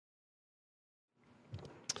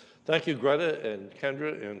Thank you, Greta and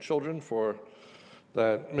Kendra and children, for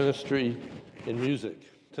that ministry in music.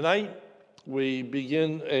 Tonight, we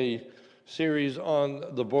begin a series on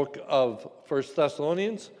the book of 1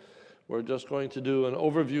 Thessalonians. We're just going to do an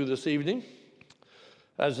overview this evening.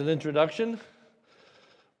 As an introduction,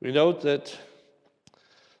 we note that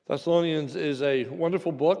Thessalonians is a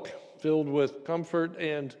wonderful book filled with comfort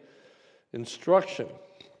and instruction.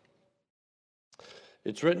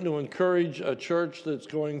 It's written to encourage a church that's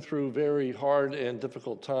going through very hard and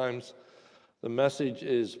difficult times. The message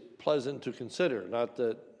is pleasant to consider. Not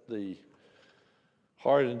that the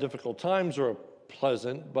hard and difficult times are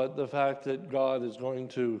pleasant, but the fact that God is going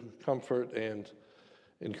to comfort and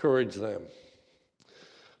encourage them.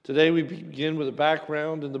 Today we begin with a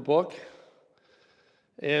background in the book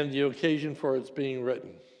and the occasion for its being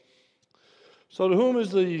written. So to whom is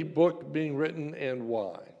the book being written and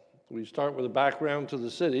why? We start with a background to the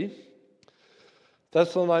city.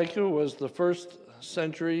 Thessalonica was the first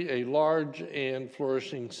century a large and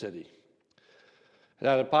flourishing city. It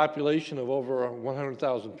had a population of over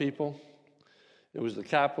 100,000 people. It was the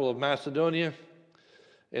capital of Macedonia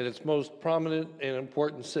and its most prominent and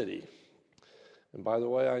important city. And by the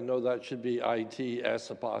way, I know that should be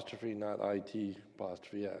I-T-S apostrophe, not I-T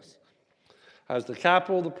apostrophe S. As the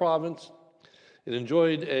capital of the province, it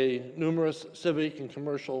enjoyed numerous civic and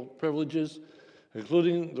commercial privileges,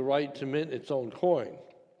 including the right to mint its own coin.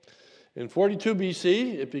 In 42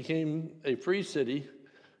 BC, it became a free city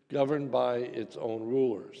governed by its own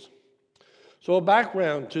rulers. So a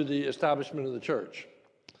background to the establishment of the church.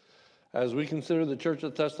 As we consider the church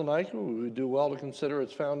of Thessalonica, we would do well to consider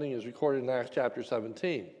its founding as recorded in Acts chapter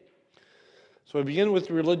 17. So we begin with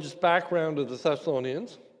the religious background of the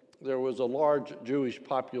Thessalonians. There was a large Jewish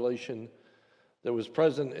population that was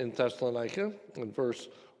present in Thessalonica. In verse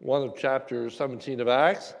 1 of chapter 17 of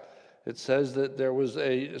Acts, it says that there was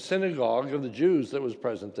a synagogue of the Jews that was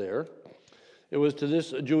present there. It was to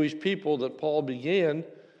this Jewish people that Paul began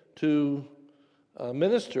to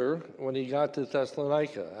minister when he got to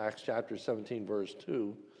Thessalonica, Acts chapter 17, verse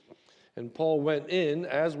 2. And Paul went in,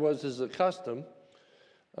 as was his custom,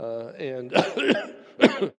 and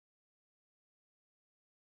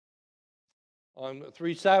on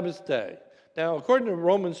 3 Sabbath day. Now, according to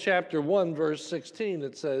Romans chapter 1, verse 16,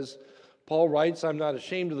 it says, Paul writes, I'm not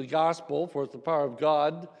ashamed of the gospel, for it's the power of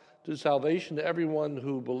God to salvation to everyone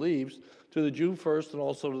who believes, to the Jew first and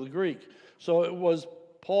also to the Greek. So it was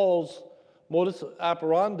Paul's modus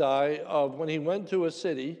operandi of when he went to a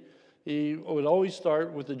city, he would always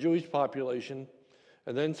start with the Jewish population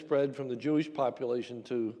and then spread from the Jewish population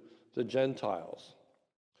to the Gentiles.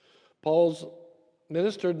 Paul's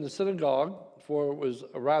ministered in the synagogue for it was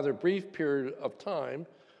a rather brief period of time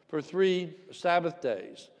for 3 Sabbath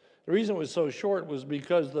days. The reason it was so short was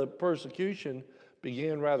because the persecution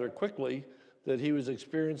began rather quickly that he was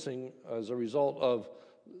experiencing as a result of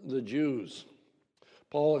the Jews.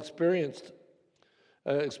 Paul expounded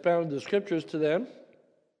the scriptures to them.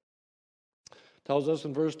 Tells us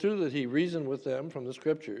in verse 2 that he reasoned with them from the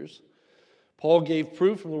scriptures. Paul gave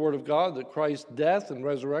proof from the word of God that Christ's death and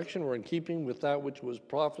resurrection were in keeping with that which was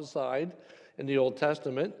prophesied in the Old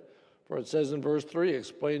Testament. For it says in verse 3,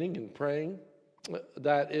 explaining and praying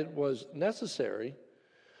that it was necessary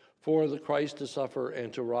for the Christ to suffer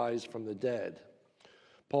and to rise from the dead.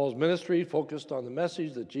 Paul's ministry focused on the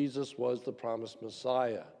message that Jesus was the promised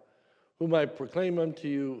Messiah, whom I proclaim unto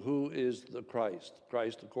you, who is the Christ.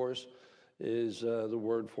 Christ, of course, is the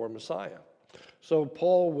word for Messiah. So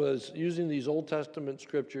Paul was using these Old Testament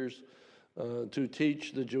scriptures to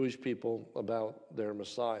teach the Jewish people about their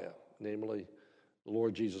Messiah, namely the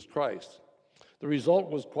Lord Jesus Christ. The result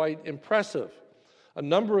was quite impressive. A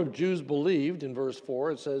number of Jews believed. In verse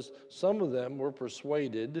 4, it says, some of them were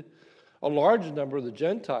persuaded. A large number of the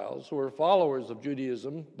Gentiles, who were followers of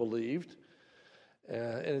Judaism, believed.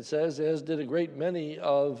 And it says, as did a great many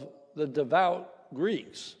of the devout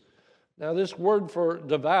Greeks. Now, this word for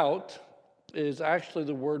devout is actually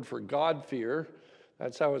the word for God-fear.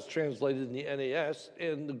 That's how it's translated in the NAS.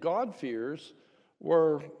 And the God-fears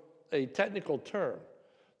were a technical term.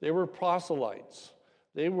 They were proselytes.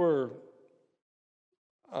 They were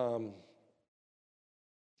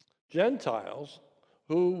Gentiles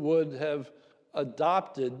who would have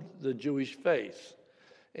adopted the Jewish faith.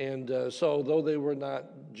 And so though they were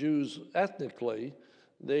not Jews ethnically,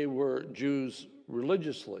 they were Jews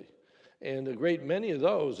religiously. And a great many of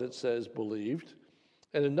those, it says, believed.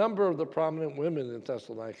 And a number of the prominent women in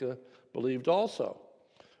Thessalonica believed also.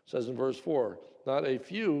 It says in verse 4, not a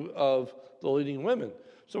few of the leading women.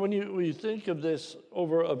 So when you think of this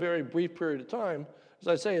over a very brief period of time, as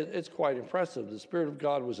I say, it's quite impressive. The Spirit of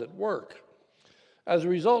God was at work. As a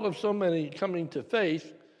result of so many coming to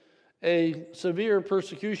faith, a severe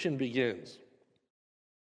persecution begins.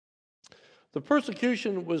 The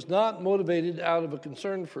persecution was not motivated out of a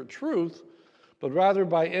concern for truth, but rather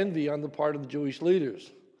by envy on the part of the Jewish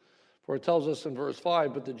leaders. For it tells us in verse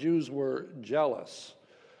 5, but the Jews were jealous.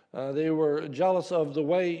 They were jealous of the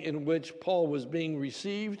way in which Paul was being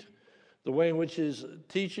received, the way in which his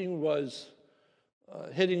teaching was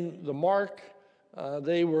hitting the mark.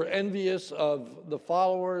 They were envious of the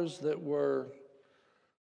followers that were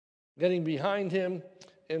getting behind him,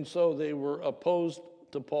 and so they were opposed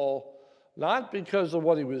to Paul, not because of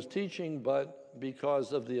what he was teaching, but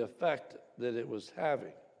because of the effect that it was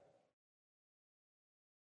having.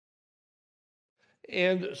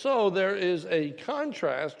 And so there is a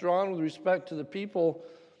contrast drawn with respect to the people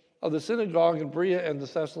of the synagogue in Berea and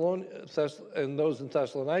and those in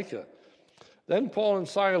Thessalonica. Then Paul and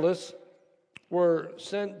Silas were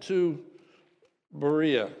sent to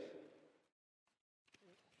Berea.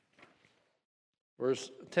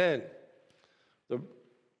 Verse 10,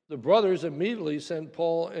 the brothers immediately sent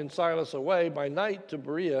Paul and Silas away by night to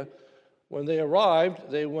Berea. When they arrived,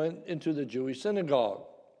 they went into the Jewish synagogue.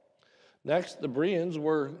 Next, the Bereans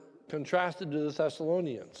were contrasted to the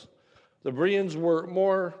Thessalonians. The Bereans were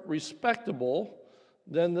more respectable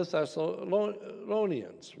than the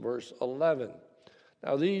Thessalonians, verse 11.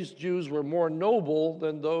 Now, these Jews were more noble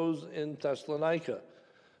than those in Thessalonica.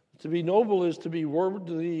 To be noble is to be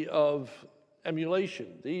worthy of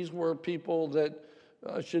emulation. These were people that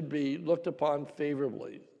should be looked upon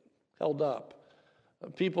favorably, held up,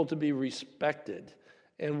 people to be respected.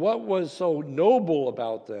 And what was so noble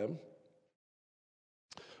about them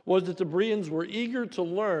was that the Bereans were eager to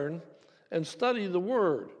learn and study the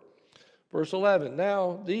word. Verse 11,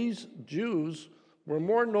 now these Jews were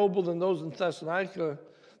more noble than those in Thessalonica.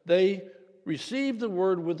 They received the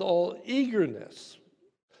word with all eagerness.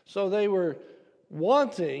 So they were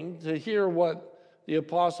wanting to hear what the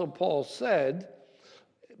Apostle Paul said,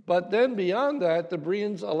 but then beyond that, the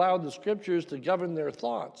Bereans allowed the scriptures to govern their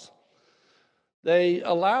thoughts. They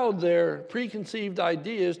allowed their preconceived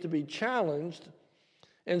ideas to be challenged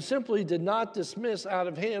and simply did not dismiss out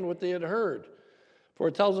of hand what they had heard. For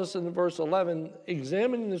it tells us in verse 11,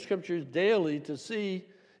 examining the scriptures daily to see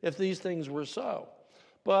if these things were so.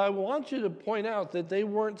 But I want you to point out that they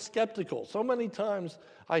weren't skeptical. So many times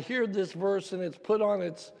I hear this verse and it's put on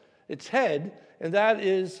its head, and that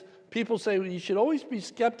is people say, well, you should always be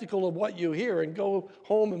skeptical of what you hear and go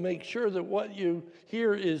home and make sure that what you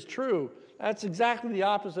hear is true. That's exactly the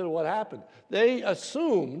opposite of what happened. They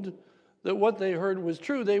assumed that what they heard was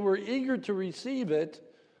true. They were eager to receive it,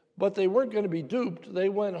 but they weren't going to be duped. They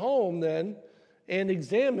went home then and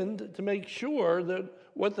examined to make sure that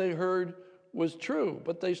what they heard was true.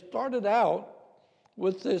 But they started out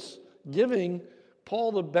with this giving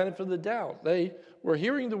Paul the benefit of the doubt. They were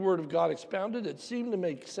hearing the word of God expounded. It seemed to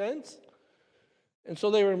make sense. And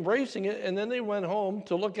so they were embracing it, and then they went home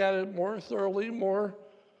to look at it more thoroughly, more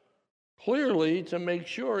clearly, to make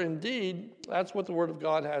sure indeed that's what the word of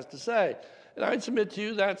God has to say. And I'd submit to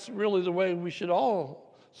you that's really the way we should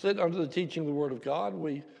all sit under the teaching of the word of God.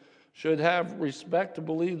 We should have respect to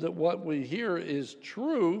believe that what we hear is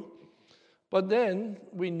true, but then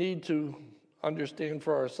we need to understand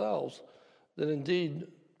for ourselves that indeed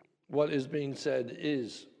what is being said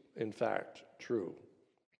is, in fact, true.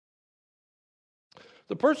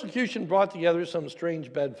 The persecution brought together some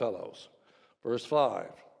strange bedfellows. Verse 5,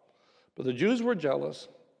 but the Jews were jealous,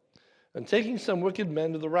 and taking some wicked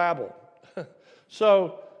men to the rabble.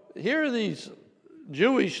 So here are these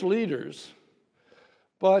Jewish leaders,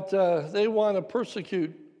 but they want to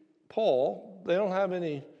persecute Paul. They don't have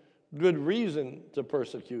any good reason to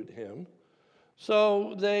persecute him.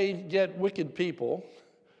 So they get wicked people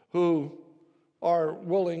who are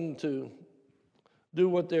willing to do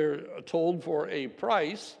what they're told for a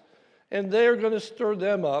price, and they're going to stir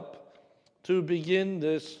them up to begin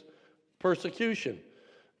this persecution.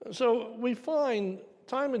 So we find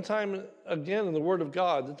time and time again in the Word of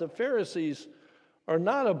God that the Pharisees are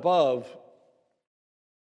not above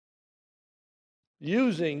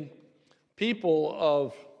using people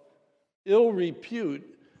of ill repute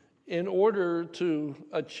in order to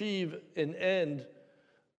achieve an end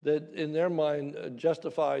that in their mind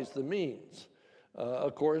justifies the means.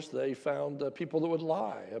 Of course, they found people that would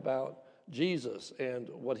lie about Jesus and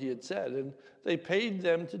what he had said, and they paid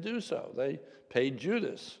them to do so. They paid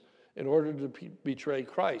Judas in order to betray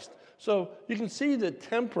Christ. So you can see the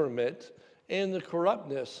temperament and the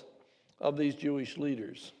corruptness of these Jewish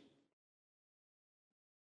leaders.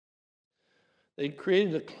 They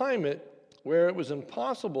created a climate where it was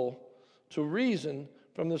impossible to reason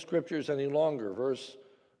from the scriptures any longer. Verse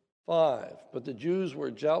 5, but the Jews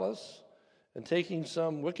were jealous, and taking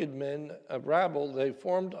some wicked men, a rabble, they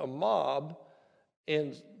formed a mob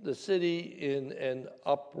in the city in an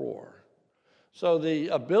uproar. So the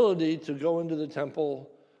ability to go into the temple,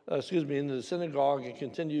 into the synagogue and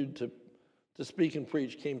continue to speak and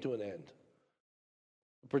preach came to an end.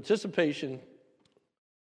 Participation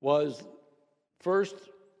was first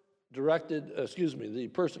directed, the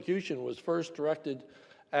persecution was first directed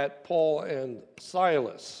at Paul and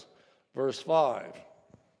Silas, verse 5.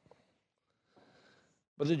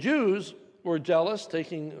 But the Jews were jealous,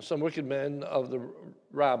 taking some wicked men of the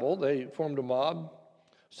rabble. They formed a mob,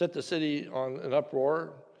 set the city on an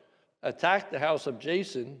uproar, attacked the house of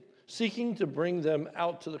Jason, seeking to bring them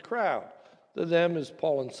out to the crowd. The them is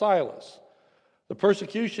Paul and Silas. The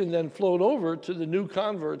persecution then flowed over to the new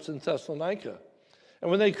converts in Thessalonica. And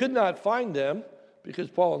when they could not find them, because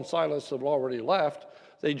Paul and Silas had already left,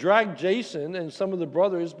 they dragged Jason and some of the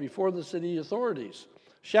brothers before the city authorities,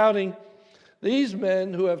 shouting, "These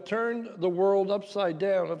men who have turned the world upside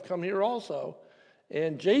down have come here also,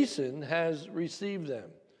 and Jason has received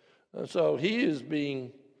them." And so he is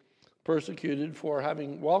being persecuted for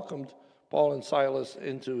having welcomed Paul and Silas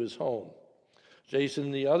into his home. Jason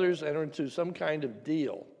and the others entered into some kind of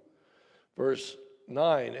deal. Verse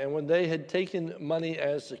 9, and when they had taken money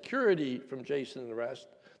as security from Jason and the rest,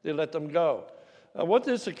 they let them go. What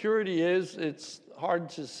this security is, it's hard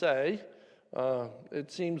to say.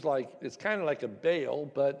 It seems like it's kind of like a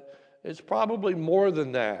bail, but it's probably more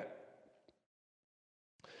than that.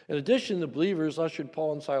 In addition, the believers ushered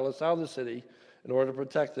Paul and Silas out of the city in order to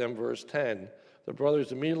protect them. Verse 10, the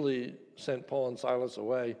brothers immediately sent Paul and Silas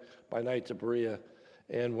away by night to Berea,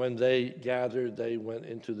 and when they gathered, they went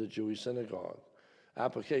into the Jewish synagogue.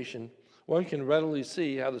 Application: one can readily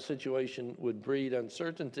see how the situation would breed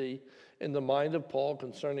uncertainty in the mind of Paul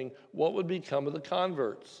concerning what would become of the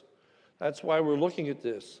converts. That's why we're looking at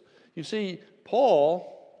this. You see,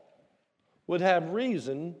 Paul would have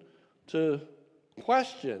reason to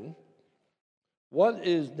question what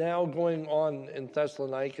is now going on in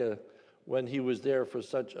Thessalonica when he was there for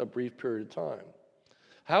such a brief period of time.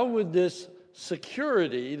 How would this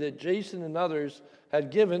security that Jason and others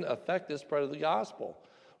had given affect this part of the gospel?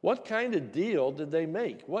 What kind of deal did they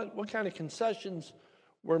make? What kind of concessions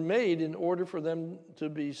were made in order for them to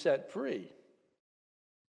be set free?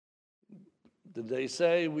 Did they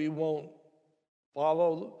say we won't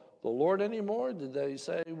follow the Lord anymore? Did they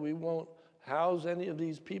say we won't house any of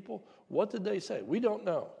these people? What did they say? We don't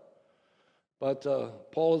know. But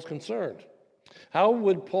Paul is concerned. How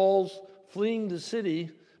would Paul's fleeing the city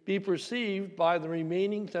be perceived by the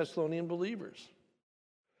remaining Thessalonian believers?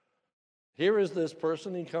 Here is this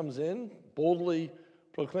person, he comes in boldly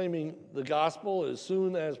proclaiming the gospel. As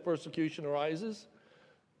soon as persecution arises,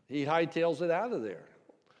 he hightails it out of there.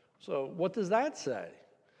 So what does that say?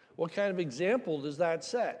 What kind of example does that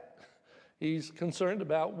set? He's concerned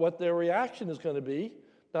about what their reaction is going to be,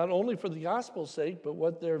 not only for the gospel's sake, but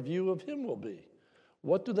what their view of him will be.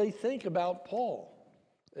 What do they think about Paul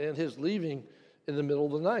and his leaving in the middle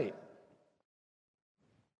of the night?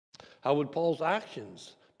 How would Paul's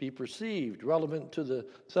actions be perceived relevant to the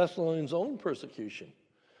Thessalonians' own persecution?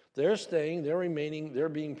 They're staying, they're remaining, they're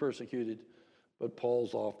being persecuted, but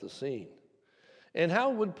Paul's off the scene. And how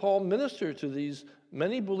would Paul minister to these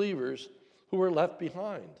many believers who were left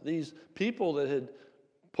behind? These people that had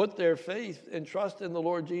put their faith and trust in the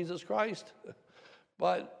Lord Jesus Christ.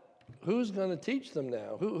 But who's going to teach them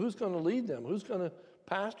now? Who's going to lead them? Who's going to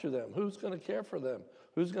pastor them? Who's going to care for them?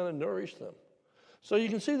 Who's going to nourish them? So you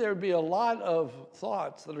can see there would be a lot of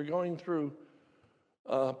thoughts that are going through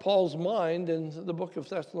Paul's mind, and the book of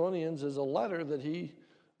Thessalonians is a letter that he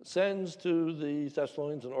sends to the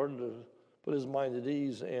Thessalonians in order to put his mind at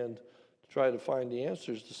ease and try to find the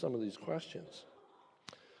answers to some of these questions.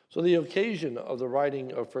 So the occasion of the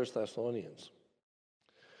writing of 1 Thessalonians.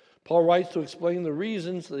 Paul writes to explain the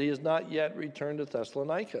reasons that he has not yet returned to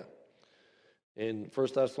Thessalonica. In 1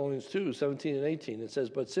 Thessalonians 2, 17 and 18, it says,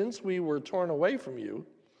 "But since we were torn away from you,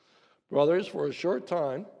 brothers, for a short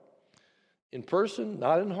time, in person,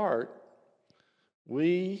 not in heart,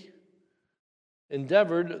 we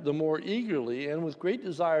endeavored the more eagerly and with great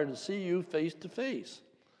desire to see you face to face,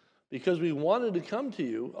 because we wanted to come to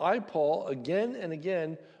you, I, Paul, again and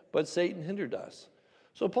again, but Satan hindered us."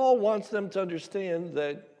 So Paul wants them to understand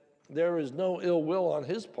that there is no ill will on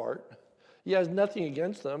his part. He has nothing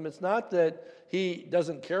against them. It's not that he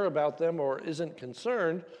doesn't care about them or isn't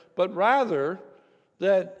concerned, but rather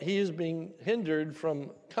that he is being hindered from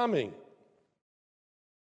coming.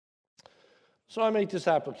 So I make this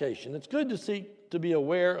application. It's good to seek to be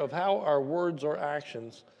aware of how our words or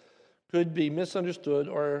actions could be misunderstood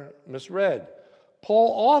or misread.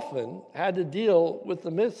 Paul often had to deal with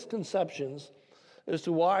the misconceptions as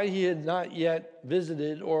to why he had not yet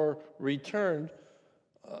visited or returned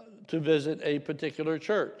to visit a particular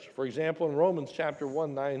church. For example, in Romans chapter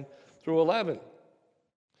 1, 9 through 11,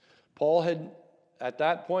 Paul had at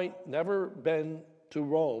that point never been to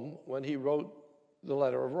Rome when he wrote the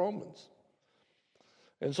letter of Romans.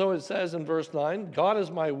 And so it says in verse 9, God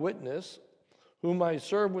is my witness, whom I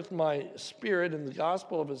serve with my spirit in the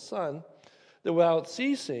gospel of his Son, that without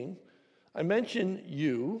ceasing I mention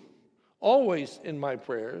you always in my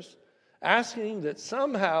prayers, asking that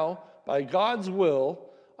somehow by God's will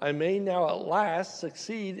I may now at last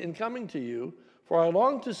succeed in coming to you, for I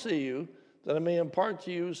long to see you, that I may impart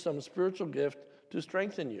to you some spiritual gift to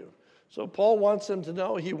strengthen you. So Paul wants them to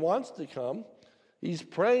know he wants to come. He's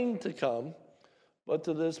praying to come, but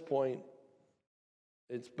to this point,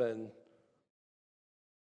 it's been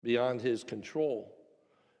beyond his control.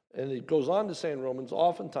 And it goes on to say in Romans,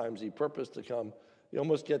 oftentimes he purposed to come. You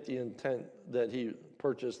almost get the intent that he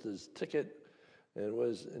purchased his ticket and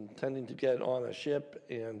was intending to get on a ship,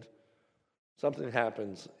 and something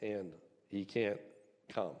happens and he can't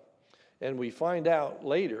come. And we find out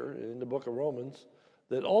later in the book of Romans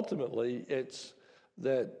that ultimately it's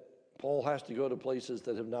that Paul has to go to places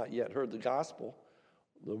that have not yet heard the gospel.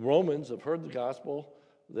 The Romans have heard the gospel.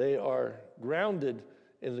 They are grounded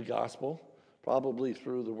in the gospel, probably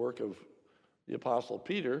through the work of the Apostle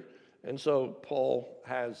Peter. And so Paul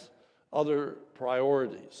has other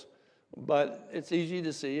priorities. But it's easy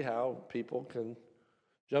to see how people can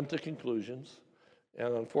jump to conclusions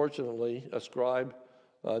and unfortunately ascribe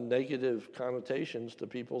negative connotations to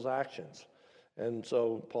people's actions. And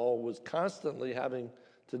so Paul was constantly having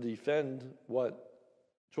to defend what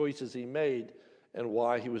choices he made and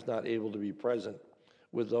why he was not able to be present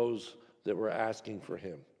with those that were asking for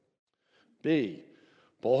him. B,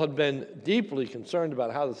 Paul had been deeply concerned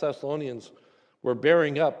about how the Thessalonians were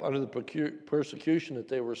bearing up under the persecution that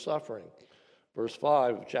they were suffering. Verse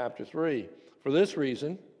 5 of chapter 3, for this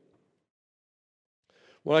reason,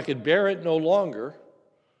 when I could bear it no longer,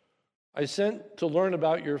 I sent to learn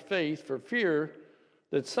about your faith for fear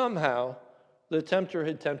that somehow the tempter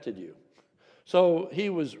had tempted you. So he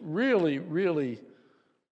was really, really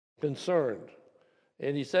concerned.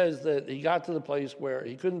 And he says that he got to the place where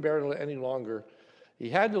he couldn't bear it any longer. He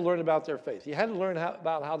had to learn about their faith. He had to learn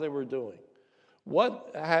about how they were doing.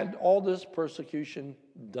 What had all this persecution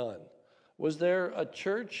done? Was there a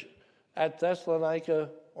church at Thessalonica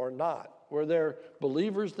or not? Were there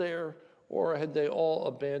believers there, or had they all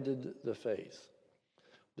abandoned the faith?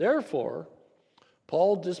 Therefore,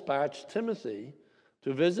 Paul dispatched Timothy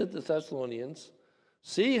to visit the Thessalonians,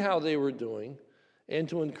 see how they were doing, and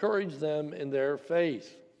to encourage them in their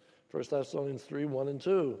faith. 1 Thessalonians 3, 1 and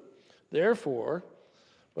 2. Therefore,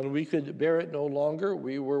 when we could bear it no longer,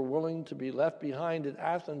 we were willing to be left behind at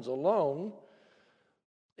Athens alone,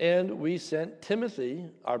 and we sent Timothy,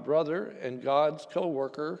 our brother and God's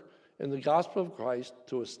co-worker in the gospel of Christ,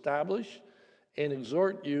 to establish and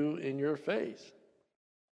exhort you in your faith.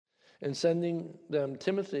 In sending them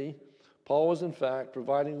Timothy, Paul was in fact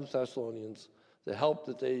providing the Thessalonians the help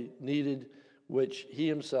that they needed, which he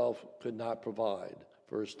himself could not provide.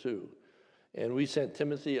 Verse 2. And we sent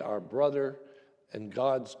Timothy, our brother and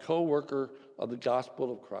God's co-worker of the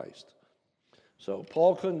gospel of Christ. So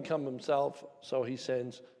Paul couldn't come himself, so he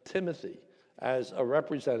sends Timothy as a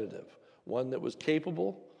representative, one that was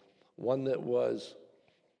capable, one that was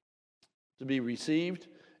to be received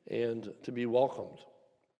and to be welcomed.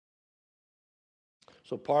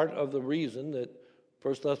 So part of the reason that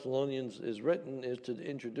 1 Thessalonians is written is to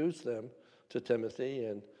introduce them to Timothy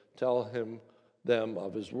and tell them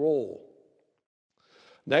of his role.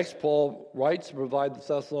 Next, Paul writes to provide the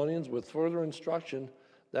Thessalonians with further instruction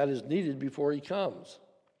that is needed before he comes.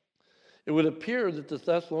 It would appear that the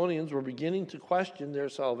Thessalonians were beginning to question their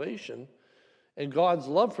salvation and God's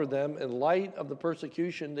love for them in light of the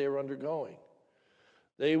persecution they were undergoing.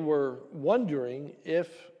 They were wondering if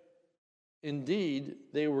indeed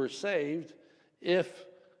they were saved, if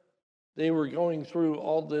they were going through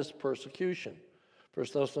all this persecution. 1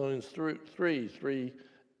 Thessalonians 3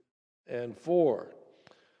 and 4.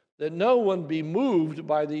 That no one be moved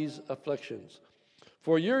by these afflictions.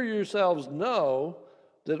 For you yourselves know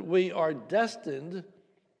that we are destined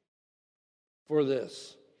for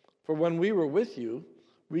this. For when we were with you,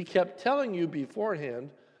 we kept telling you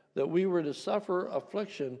beforehand that we were to suffer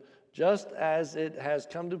affliction just as it has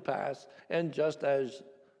come to pass and just as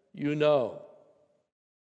you know.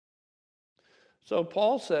 So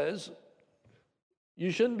Paul says,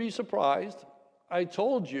 you shouldn't be surprised. I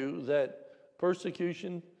told you that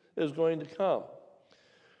persecution is going to come.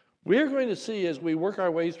 We're going to see as we work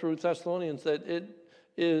our way through Thessalonians that it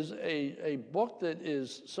is a book that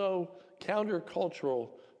is so countercultural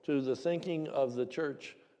to the thinking of the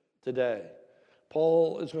church today.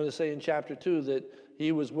 Paul is going to say in chapter 2 that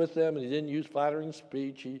he was with them and he didn't use flattering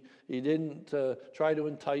speech. He didn't try to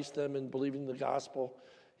entice them in believing the gospel.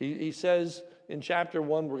 He says in chapter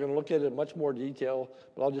 1, we're going to look at it in much more detail,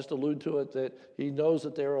 but I'll just allude to it, that he knows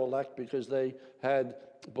that they're elect because they had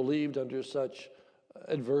believed under such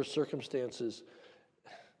adverse circumstances.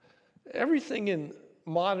 Everything in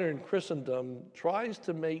modern Christendom tries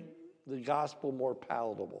to make the gospel more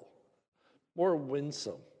palatable, more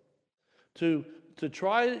winsome, to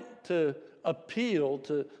try to appeal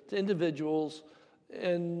to individuals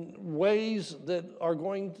in ways that are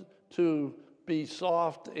going to be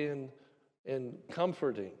soft and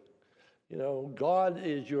comforting. You know, God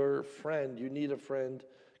is your friend. You need a friend.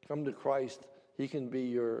 Come to Christ. He can be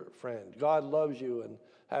your friend. God loves you and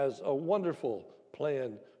has a wonderful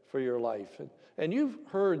plan for your life. And you've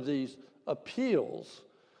heard these appeals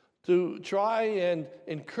to try and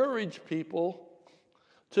encourage people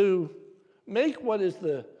to make what is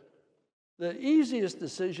the easiest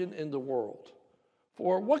decision in the world.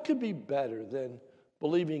 For what could be better than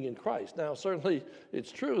believing in Christ? Now, certainly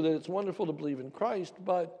it's true that it's wonderful to believe in Christ,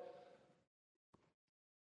 but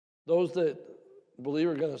those that believe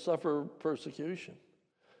are going to suffer persecution.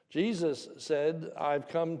 Jesus said, I've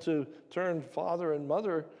come to turn father and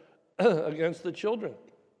mother against the children.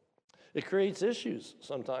 It creates issues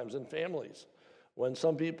sometimes in families when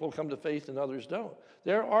some people come to faith and others don't.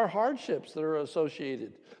 There are hardships that are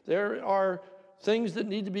associated. There are things that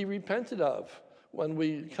need to be repented of when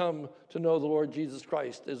we come to know the Lord Jesus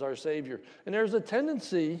Christ as our Savior. And there's a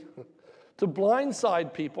tendency to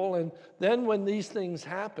blindside people, and then when these things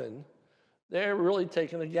happen, they're really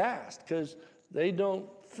taken aghast because they don't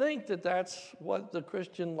think that that's what the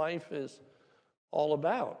Christian life is all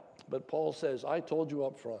about. But Paul says, I told you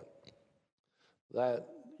up front that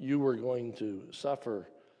you were going to suffer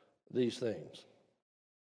these things.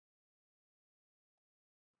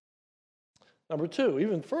 Number two,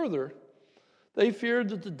 even further, they feared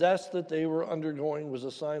that the death that they were undergoing was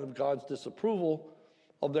a sign of God's disapproval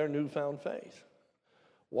of their newfound faith.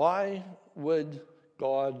 Why would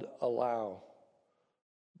God allow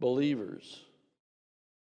believers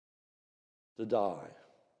to die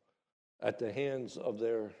at the hands of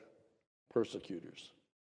their persecutors?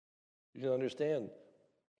 You can understand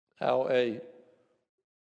how a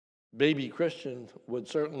baby Christian would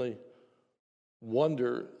certainly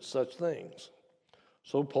wonder such things.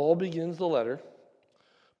 So Paul begins the letter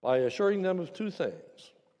by assuring them of two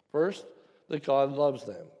things. First, that God loves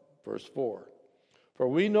them. Verse 4. For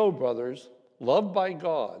we know, brothers, loved by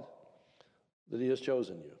God, that he has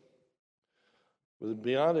chosen you. With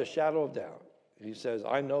beyond a shadow of doubt, he says,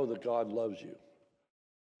 I know that God loves you.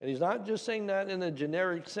 And he's not just saying that in a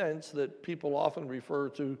generic sense that people often refer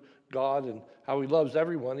to God and how he loves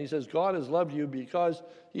everyone. He says, God has loved you because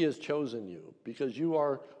he has chosen you, because you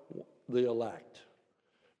are the elect.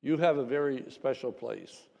 You have a very special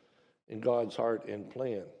place in God's heart and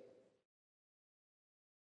plan.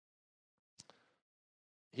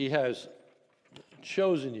 He has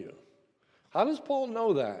chosen you. How does Paul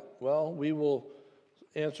know that? Well, we will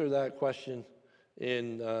answer that question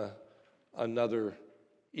in another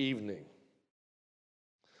evening.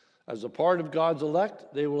 As a part of God's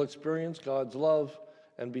elect, they will experience God's love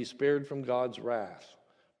and be spared from God's wrath.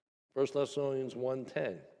 1 Thessalonians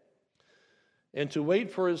 1:10. And to wait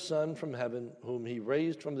for his Son from heaven, whom he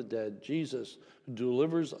raised from the dead, Jesus, who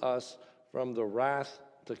delivers us from the wrath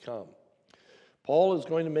to come. Paul is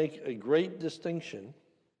going to make a great distinction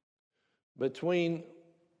between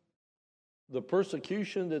the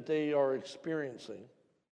persecution that they are experiencing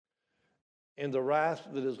and the wrath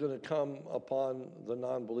that is going to come upon the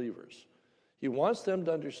non-believers. He wants them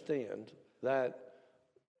to understand that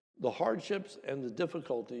the hardships and the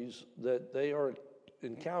difficulties that they are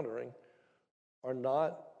encountering are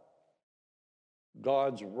not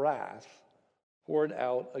God's wrath poured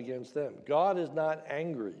out against them. God is not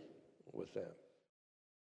angry with them.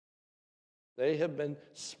 They have been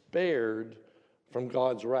spared from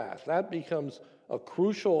God's wrath. That becomes a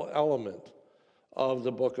crucial element of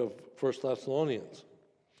the book of 1 Thessalonians.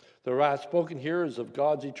 The wrath spoken here is of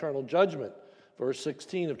God's eternal judgment. Verse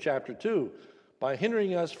 16 of chapter 2. By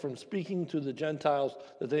hindering us from speaking to the Gentiles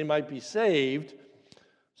that they might be saved,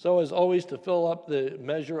 so as always to fill up the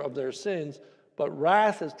measure of their sins, but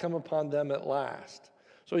wrath has come upon them at last.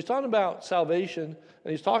 So he's talking about salvation,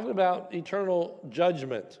 and he's talking about eternal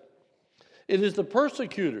judgment. It is the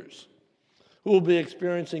persecutors who will be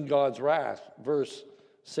experiencing God's wrath. Verse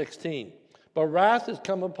 16. But wrath has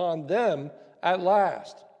come upon them at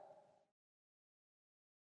last.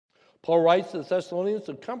 Paul writes to the Thessalonians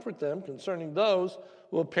to comfort them concerning those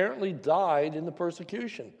who apparently died in the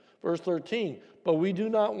persecution. Verse 13, but we do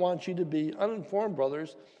not want you to be uninformed,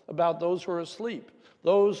 brothers, about those who are asleep,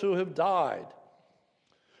 those who have died.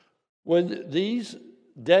 Would these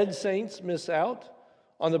dead saints miss out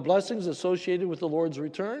on the blessings associated with the Lord's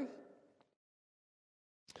return?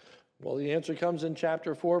 Well, the answer comes in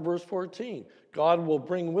chapter 4, verse 14. God will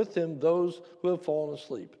bring with him those who have fallen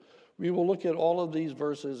asleep. We will look at all of these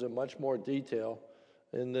verses in much more detail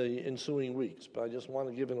in the ensuing weeks, but I just want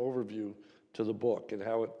to give an overview to the book and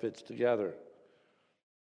how it fits together.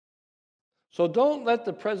 So don't let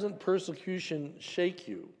the present persecution shake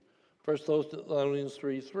you. 1 Thessalonians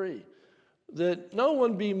 3:3. That no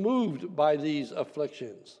one be moved by these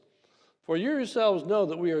afflictions. For you yourselves know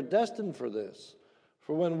that we are destined for this.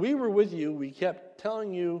 For when we were with you, we kept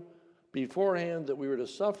telling you beforehand that we were to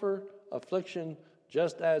suffer affliction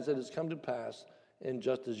just as it has come to pass and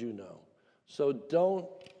just as you know. So don't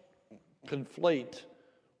conflate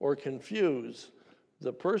or confuse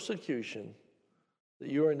the persecution that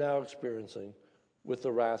you are now experiencing with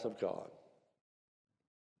the wrath of God.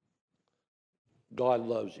 God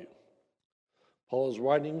loves you. Paul is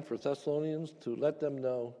writing for Thessalonians to let them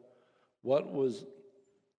know what was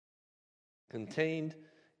contained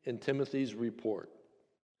in Timothy's report.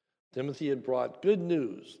 Timothy had brought good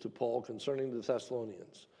news to Paul concerning the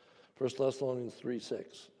Thessalonians. 1 Thessalonians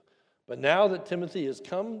 3:6. But now that Timothy has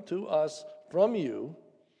come to us from you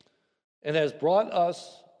and has brought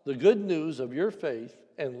us the good news of your faith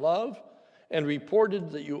and love and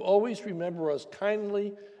reported that you always remember us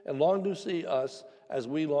kindly and long to see us as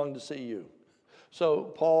we long to see you. So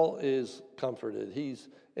Paul is comforted. He's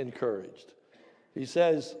encouraged. He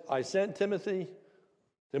says, I sent Timothy.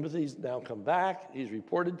 Timothy's now come back. He's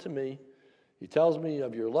reported to me. He tells me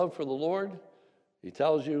of your love for the Lord. He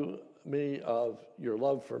tells me of your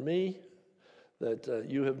love for me, that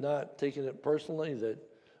you have not taken it personally, that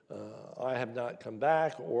I have not come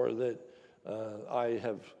back, or that I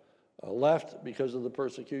have left because of the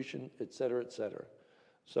persecution, etc., etc.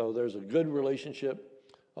 So there's a good relationship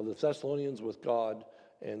of the Thessalonians with God,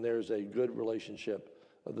 and there's a good relationship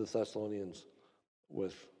of the Thessalonians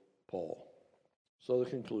with Paul. So the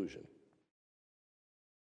conclusion.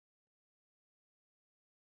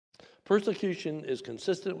 Persecution is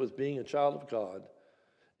consistent with being a child of God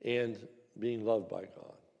and being loved by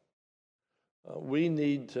God. We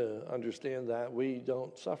need to understand that we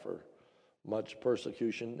don't suffer much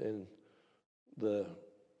persecution in the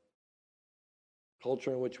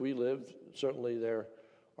culture in which we live. Certainly there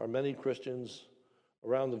are many Christians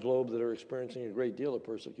around the globe that are experiencing a great deal of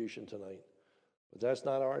persecution tonight. But that's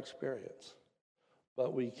not our experience.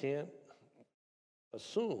 But we can't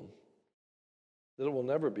assume that it will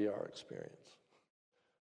never be our experience,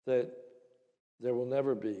 that there will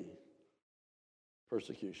never be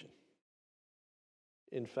persecution.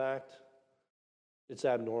 In fact, it's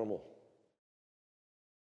abnormal.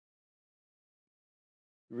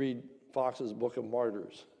 You read Fox's Book of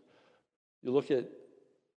Martyrs. You look at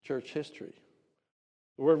church history.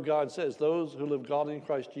 The Word of God says, those who live godly in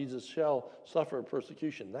Christ Jesus shall suffer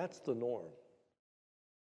persecution. That's the norm.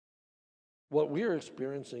 What we are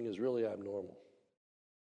experiencing is really abnormal.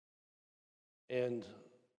 And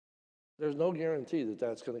there's no guarantee that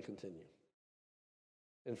that's going to continue.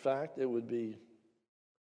 In fact, it would be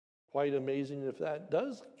quite amazing if that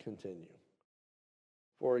does continue.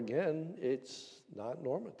 For again, it's not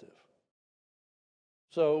normative.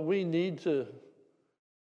 So we need to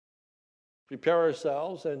prepare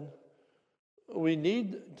ourselves, and we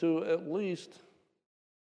need to at least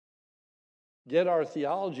get our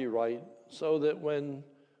theology right so that when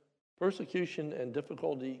persecution and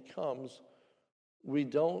difficulty comes, we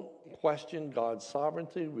don't question God's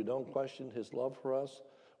sovereignty, we don't question his love for us,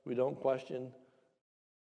 we don't question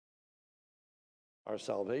our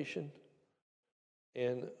salvation,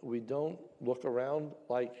 and we don't look around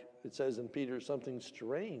like it says in Peter, something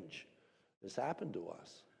strange has happened to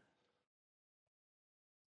us.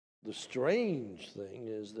 The strange thing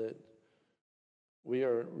is that we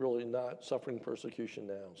are really not suffering persecution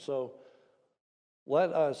now. So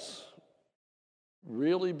let us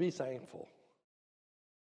really be thankful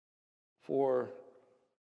for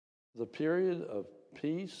the period of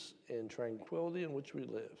peace and tranquility in which we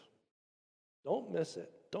live. Don't miss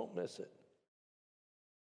it. Don't miss it.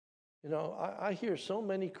 You know, I hear so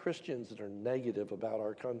many Christians that are negative about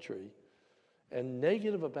our country and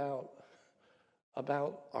negative about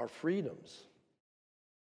our freedoms.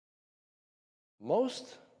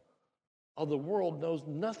 Most of the world knows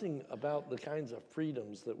nothing about the kinds of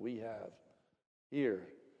freedoms that we have here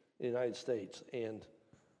in the United States and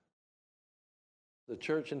the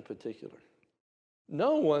church in particular.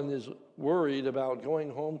 No one is worried about going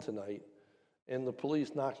home tonight and the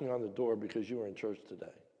police knocking on the door because you were in church today.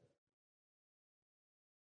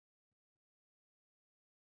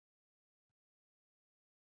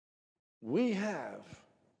 We have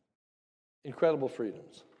incredible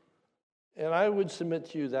freedoms. And I would submit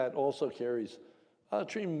to you that also carries a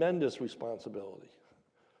tremendous responsibility.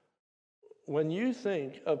 When you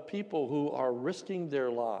think of people who are risking their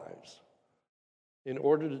lives in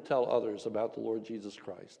order to tell others about the Lord Jesus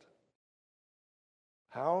Christ,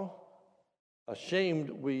 how ashamed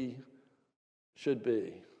we should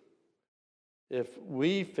be if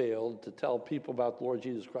we failed to tell people about the Lord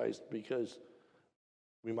Jesus Christ because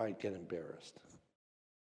we might get embarrassed.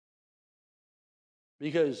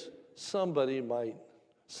 Because somebody might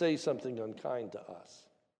say something unkind to us.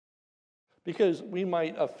 Because we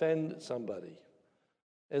might offend somebody,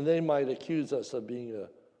 and they might accuse us of being a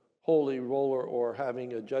holy roller or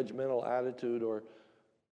having a judgmental attitude or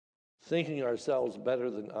thinking ourselves better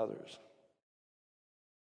than others.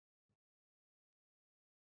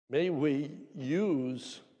 May we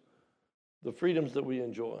use the freedoms that we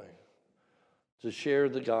enjoy to share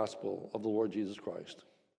the gospel of the Lord Jesus Christ.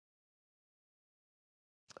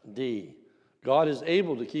 D, God is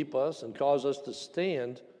able to keep us and cause us to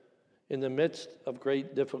stand in the midst of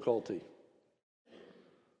great difficulty.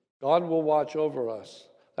 God will watch over us.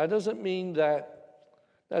 That doesn't mean that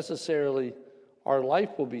necessarily our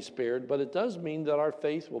life will be spared, but it does mean that our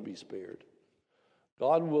faith will be spared.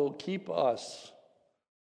 God will keep us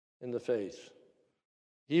in the faith.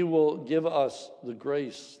 He will give us the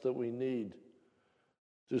grace that we need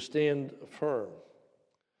to stand firm.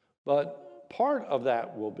 But part of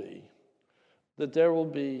that will be that there will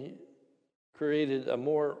be created a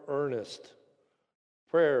more earnest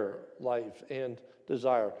prayer life and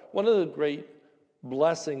desire. One of the great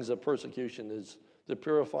blessings of persecution is the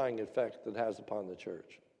purifying effect it has upon the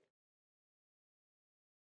church.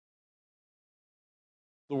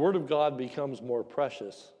 The Word of God becomes more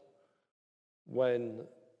precious when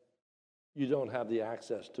you don't have the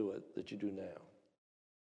access to it that you do now.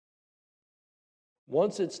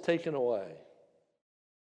 Once it's taken away,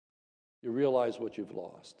 you realize what you've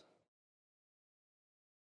lost.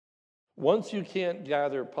 Once you can't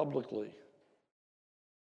gather publicly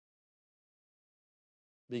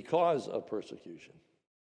because of persecution,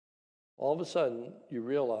 all of a sudden you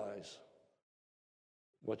realize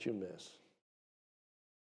what you miss.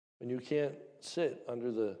 When you can't sit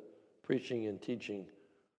under the preaching and teaching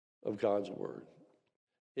of God's word,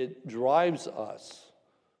 it drives us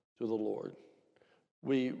to the Lord.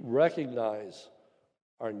 We recognize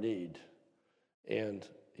our need, and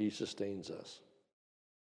He sustains us.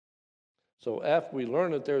 So F, we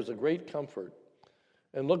learn that there's a great comfort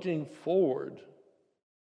in looking forward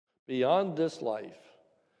beyond this life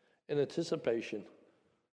in anticipation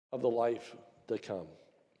of the life to come.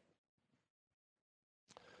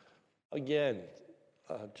 Again,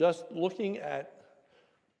 just looking at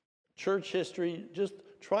church history, just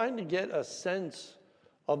trying to get a sense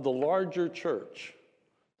of the larger church,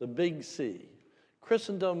 the big C,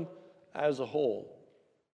 Christendom as a whole.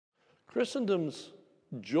 Christendom's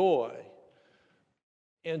joy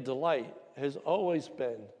and delight has always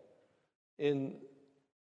been in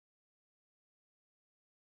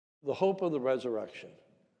the hope of the resurrection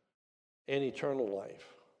and eternal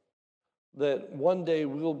life, that one day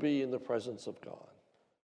we'll be in the presence of God.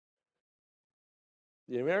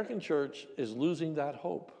 The American church is losing that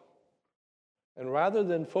hope. And rather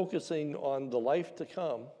than focusing on the life to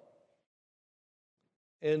come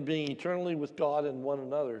and being eternally with God and one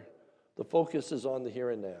another, the focus is on the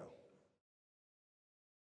here and now.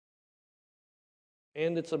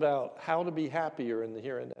 And it's about how to be happier in the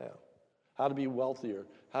here and now, how to be wealthier,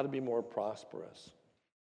 how to be more prosperous,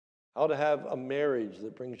 how to have a marriage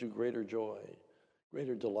that brings you greater joy,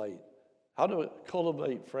 greater delight, how to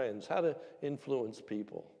cultivate friends, how to influence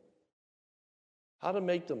people, how to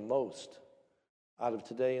make the most out of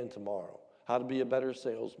today and tomorrow, how to be a better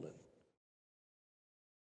salesman.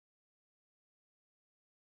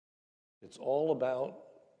 It's all about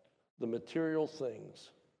the material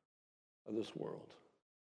things of this world.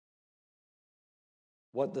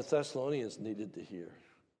 What the Thessalonians needed to hear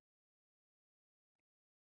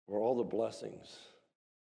were all the blessings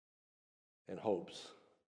and hopes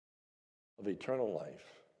of eternal life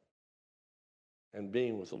and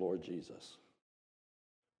being with the Lord Jesus.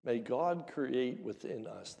 May God create within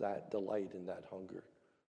us that delight and that hunger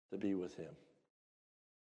to be with Him.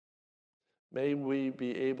 May we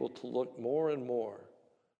be able to look more and more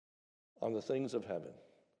on the things of heaven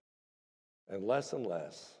and less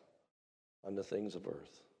on the things of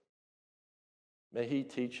earth. May he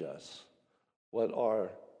teach us what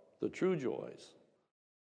are the true joys,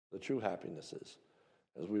 the true happinesses,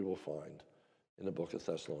 as we will find in the book of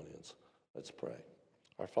Thessalonians. Let's pray.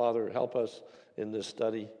 Our Father, help us in this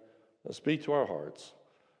study. Speak to our hearts.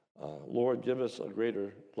 Lord, give us a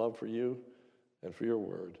greater love for you and for your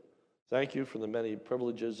word. Thank you for the many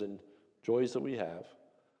privileges and joys that we have.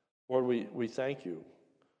 Lord, we thank you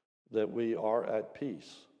that we are at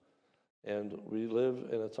peace and we live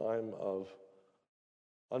in a time of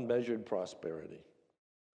unmeasured prosperity.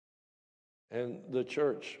 And the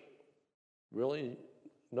church really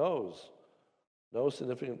knows no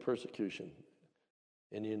significant persecution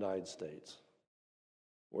in the United States.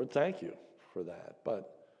 Lord, thank you for that.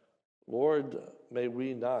 But Lord, may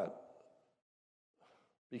we not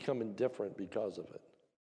become indifferent because of it.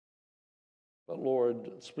 But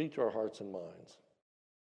Lord, speak to our hearts and minds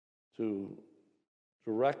to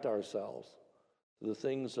direct ourselves to the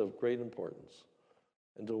things of great importance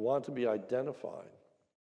and to want to be identified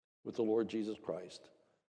with the Lord Jesus Christ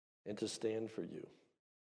and to stand for you.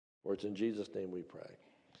 For it's in Jesus' name we pray.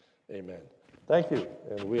 Amen. Thank you,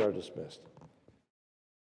 and we are dismissed.